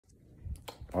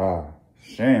Ah,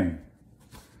 shame.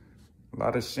 A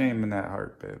lot of shame in that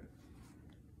heart, babe.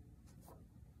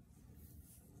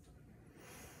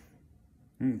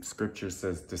 Scripture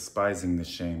says despising the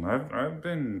shame. I've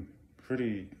been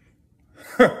pretty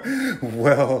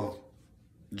well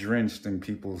drenched in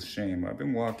people's shame. I've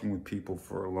been walking with people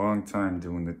for a long time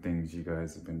doing the things you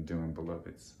guys have been doing,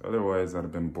 beloveds. Otherwise, I'd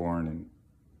have been born and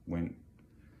went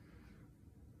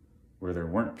where there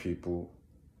weren't people.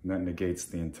 And that negates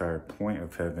the entire point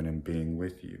of heaven and being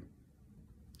with you.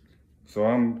 So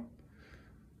I'm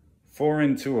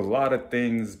foreign to a lot of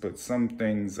things, but some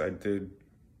things I did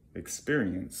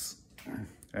experience.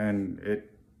 And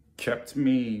it kept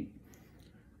me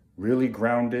really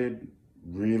grounded,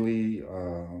 really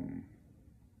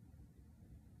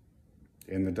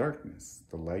in the darkness,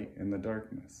 the light in the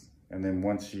darkness. And then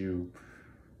once you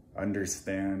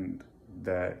understand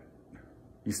that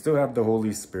you still have the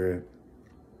Holy Spirit,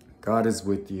 God is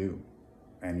with you,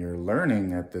 and you're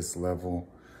learning at this level.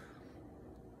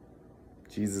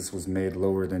 Jesus was made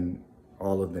lower than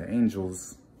all of the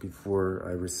angels before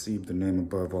I received the name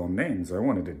above all names. I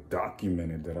wanted it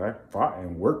documented that I fought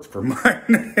and worked for my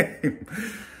name.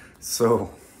 So,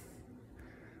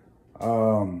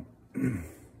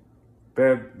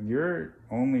 Bev, you're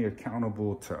only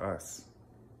accountable to us.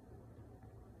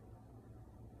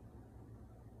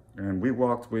 And we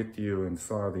walked with you and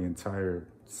saw the entire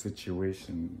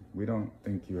situation. We don't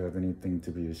think you have anything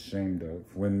to be ashamed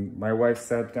of. When my wife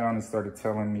sat down and started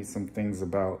telling me some things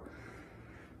about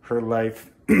her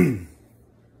life,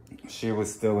 she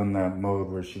was still in that mode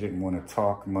where she didn't want to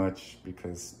talk much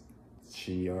because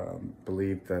she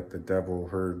believed that the devil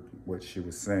heard what she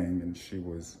was saying, and she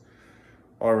was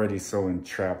already so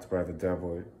entrapped by the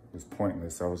devil, it was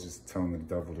pointless. I was just telling the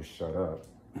devil to shut up.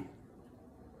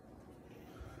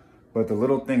 But the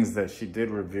little things that she did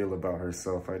reveal about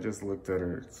herself, I just looked at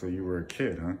her, so you were a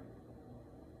kid, huh?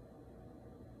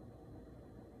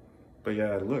 But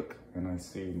yeah, I look and I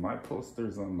see my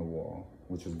posters on the wall,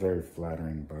 which is very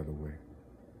flattering, by the way.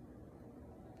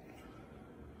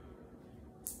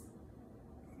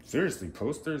 Seriously,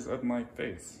 posters of my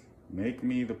face. Make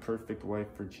me the perfect wife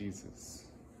for Jesus.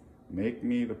 Make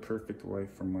me the perfect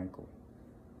wife for Michael.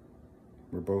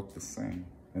 We're both the same.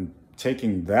 And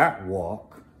taking that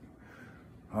walk,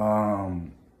 well,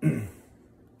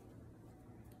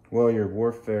 your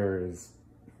warfare is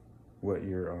what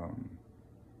you're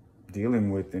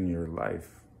dealing with in your life.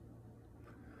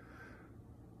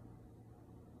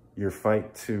 Your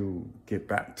fight to get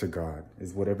back to God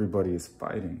is what everybody is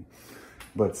fighting.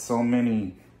 But so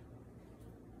many...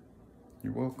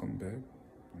 You're welcome, babe.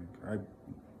 I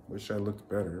wish I looked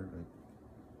better.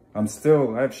 I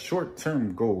have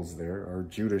short-term goals there. Our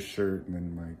Judas shirt and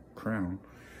then my crown.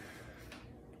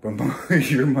 But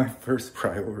you're my first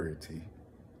priority.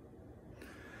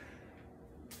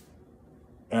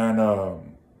 And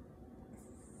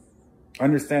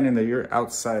understanding that you're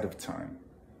outside of time.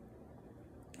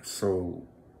 So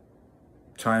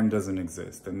time doesn't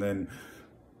exist. And then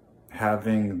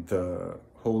having the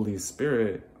Holy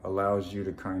Spirit allows you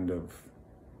to kind of,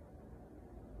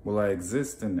 well, I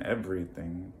exist in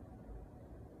everything,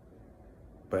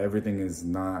 but everything is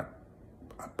not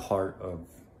a part of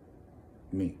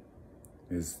me,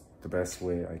 is the best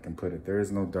way I can put it. There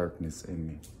is no darkness in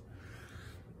me.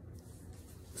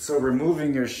 So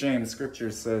removing your shame,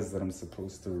 scripture says that I'm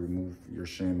supposed to remove your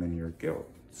shame and your guilt.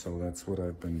 So that's what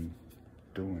I've been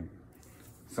doing.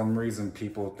 Some reason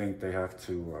people think they have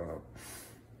to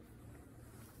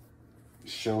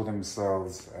show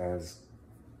themselves as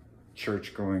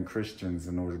church-going Christians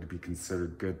in order to be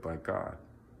considered good by God.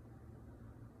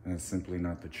 And it's simply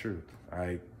not the truth.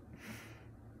 I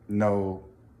know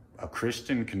a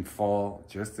Christian can fall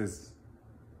just as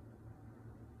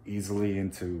easily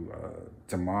into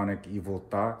demonic, evil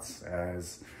thoughts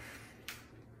as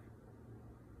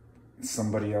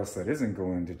somebody else that isn't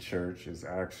going to church is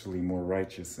actually more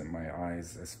righteous in my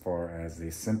eyes, as far as they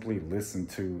simply listen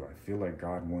to, I feel like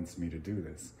God wants me to do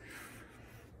this.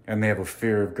 And they have a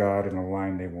fear of God and a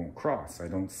line they won't cross. I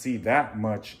don't see that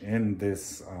much in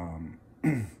this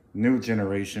new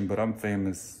generation, but I'm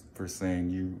famous for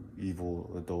saying you evil,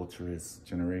 adulterous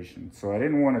generation. So I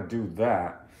didn't want to do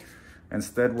that.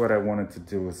 Instead, what I wanted to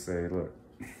do was say, look,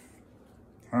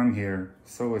 I'm here,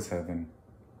 so is heaven.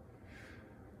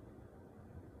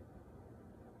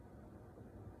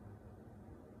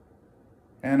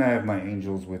 And I have my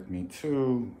angels with me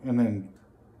too. And then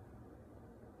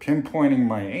pinpointing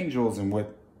my angels and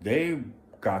what they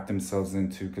got themselves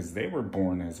into, because they were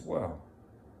born as well.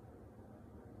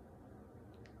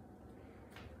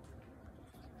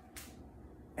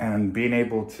 And being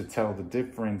able to tell the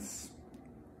difference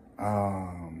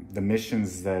the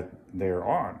missions that they're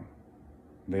on.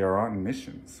 They are on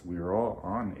missions. We are all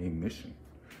on a mission.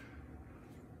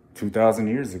 2,000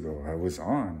 years ago, I was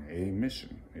on a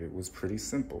mission. It was pretty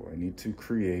simple. I need to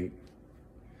create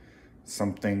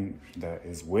something that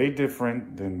is way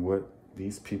different than what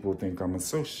these people think I'm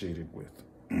associated with.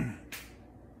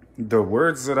 The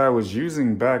words that I was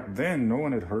using back then, no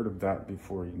one had heard of that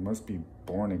before. You must be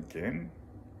born again.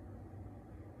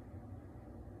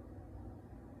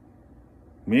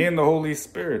 Me and the Holy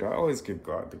Spirit, I always give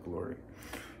God the glory.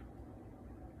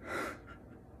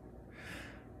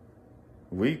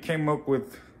 We came up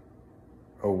with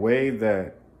a way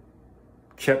that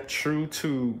kept true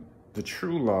to the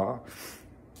true law,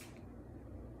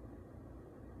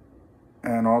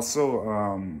 and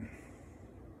also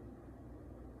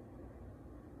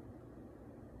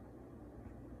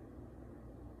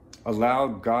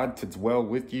allowed God to dwell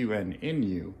with you and in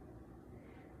you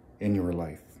in your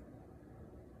life.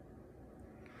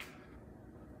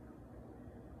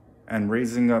 And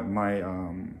raising up my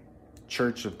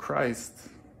Church of Christ,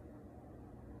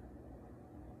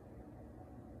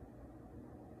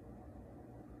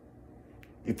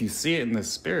 if you see it in the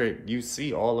spirit, you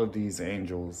see all of these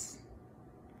angels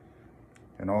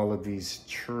and all of these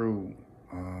true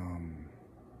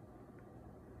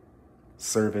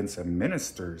servants and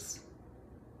ministers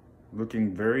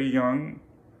looking very young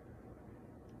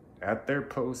at their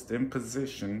post in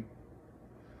position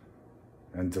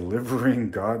and delivering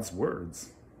God's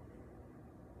words.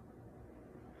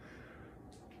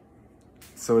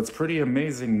 So it's pretty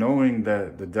amazing knowing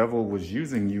that the devil was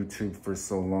using YouTube for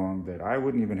so long that I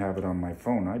wouldn't even have it on my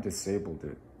phone. I disabled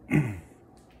it.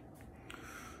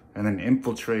 And then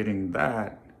infiltrating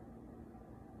that,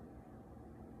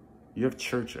 you have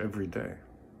church every day,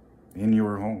 in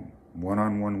your home,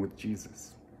 one-on-one with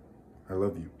Jesus. I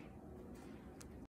love you.